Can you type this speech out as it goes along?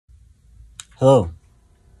Hello,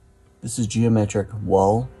 this is Geometric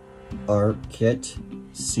Wall Art Kit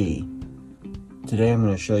C. Today I'm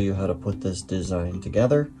going to show you how to put this design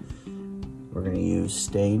together. We're going to use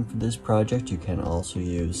stain for this project. You can also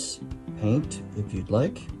use paint if you'd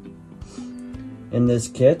like. In this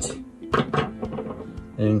kit,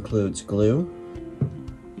 it includes glue,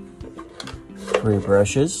 3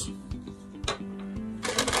 brushes,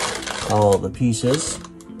 all the pieces,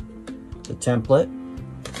 the template,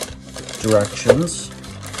 directions,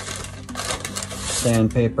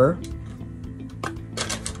 sandpaper,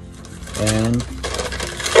 and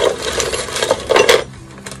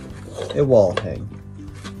a wall hang.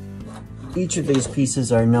 Each of these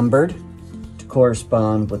pieces are numbered to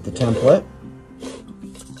correspond with the template.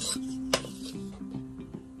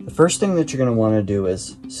 The first thing that you're going to want to do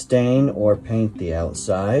is stain or paint the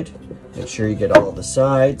outside. Make sure you get all the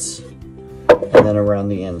sides and then around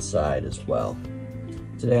the inside as well.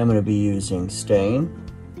 Today I'm going to be using stain.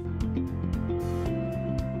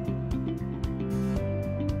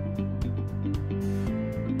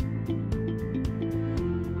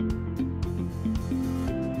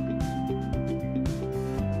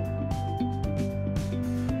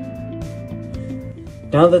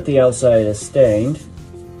 Now that the outside is stained,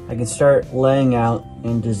 I can start laying out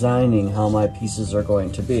and designing how my pieces are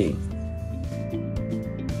going to be.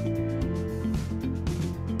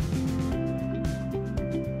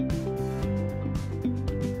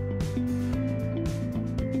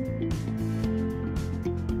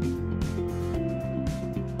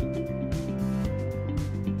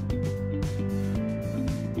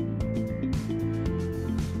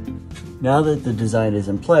 Now that the design is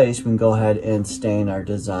in place, we can go ahead and stain our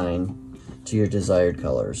design to your desired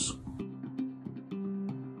colors.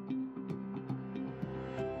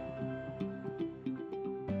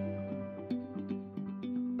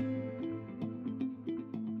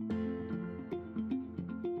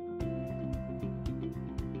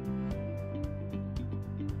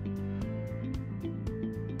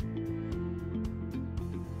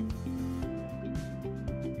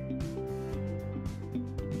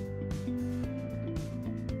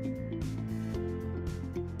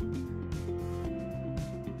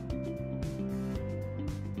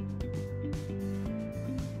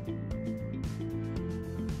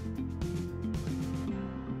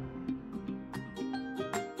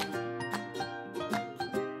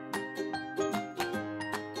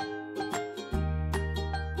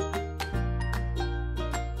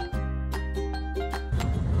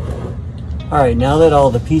 Alright, now that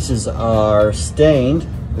all the pieces are stained,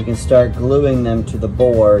 we can start gluing them to the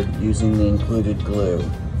board using the included glue.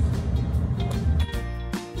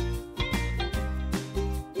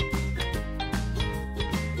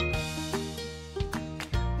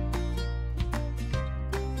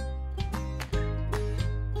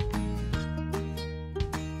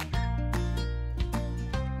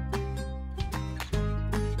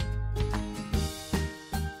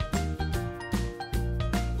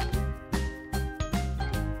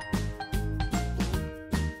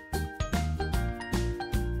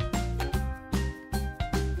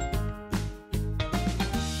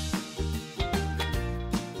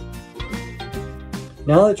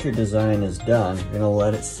 Now that your design is done, you're going to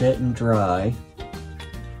let it sit and dry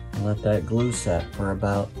and let that glue set for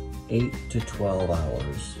about 8 to 12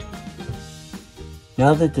 hours.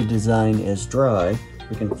 Now that the design is dry,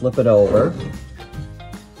 we can flip it over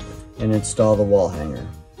and install the wall hanger.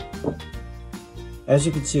 As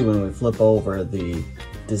you can see, when we flip over the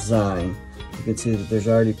design, you can see that there's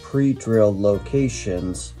already pre-drilled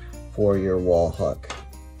locations for your wall hook.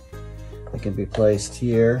 It can be placed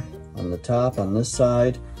here on the top, on this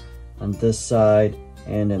side,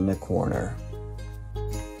 and in the corner.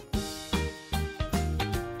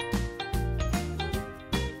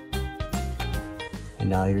 And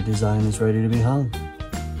now your design is ready to be hung.